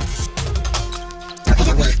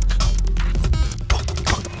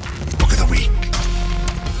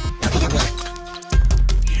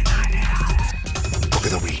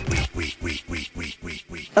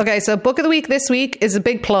 Okay, so Book of the Week this week is a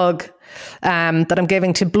big plug that I'm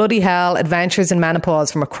giving to Bloody Hell, Adventures in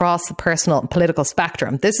Menopause from Across the Personal and Political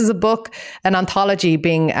Spectrum. This is a book, an anthology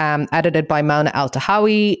being edited by Mona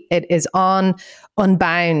El-Tahawy. It is on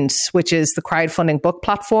Unbound, which is the crowdfunding book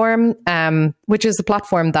platform, which is the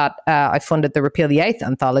platform that I funded the Repeal the Eighth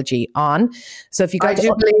anthology on. So if you guys... I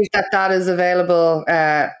do believe that is available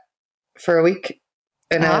for a week.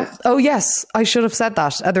 Oh yes, I should have said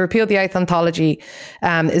that. The Repeal the Eighth anthology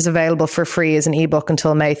is available for free as an ebook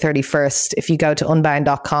until May 31st. If you go to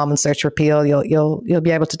unbound.com and search Repeal, you'll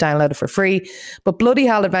be able to download it for free. But Bloody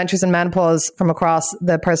Hell, Adventures in Menopause from Across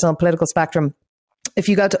the Personal and Political Spectrum. If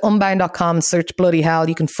you go to unbound.com and search Bloody Hell,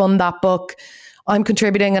 you can fund that book. I'm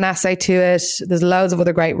contributing an essay to it. There's loads of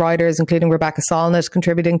other great writers, including Rebecca Solnit,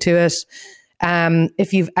 contributing to it.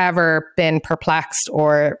 If you've ever been perplexed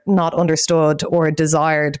or not understood or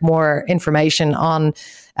desired more information on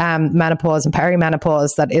menopause and perimenopause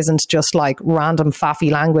that isn't just like random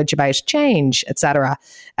faffy language about change, etc.,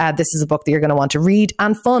 this is a book that you're going to want to read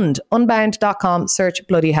and fund. Unbound.com, search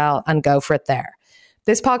Bloody Hell and go for it there.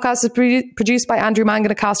 This podcast is produced by Andrew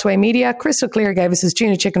Mangan of Castaway Media. Crystal Clear gave us his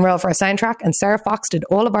tuna chicken roll for our soundtrack, and Sarah Fox did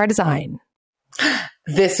all of our design.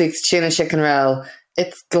 This week's tuna chicken roll,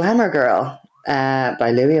 it's Glamour Girl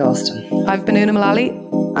by Louis Austin. I've been Una Mullally.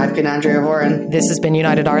 I've been Andrea Horan. This has been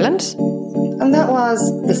United Ireland. And that was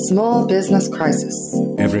The Small Business Crisis.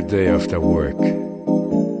 Every day after work,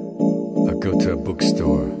 I go to a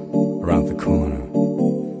bookstore around the corner.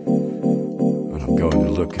 And I'm going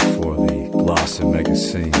to look for the glossy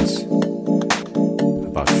magazines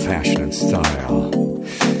about fashion and style.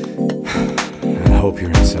 And I hope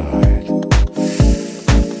you're inside.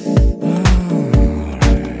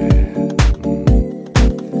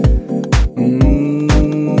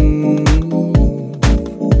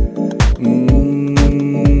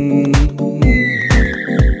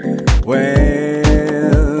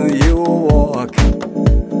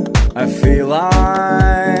 I feel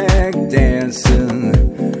like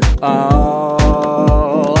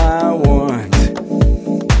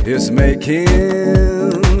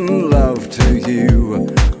making love to you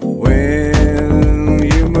when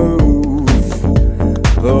you move.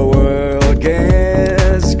 The world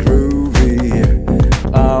gets groovy.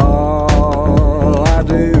 All I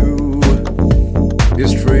do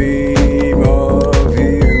is dream of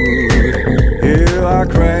you. You are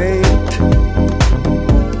great.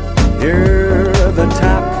 You're the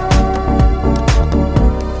top.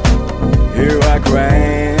 You are great.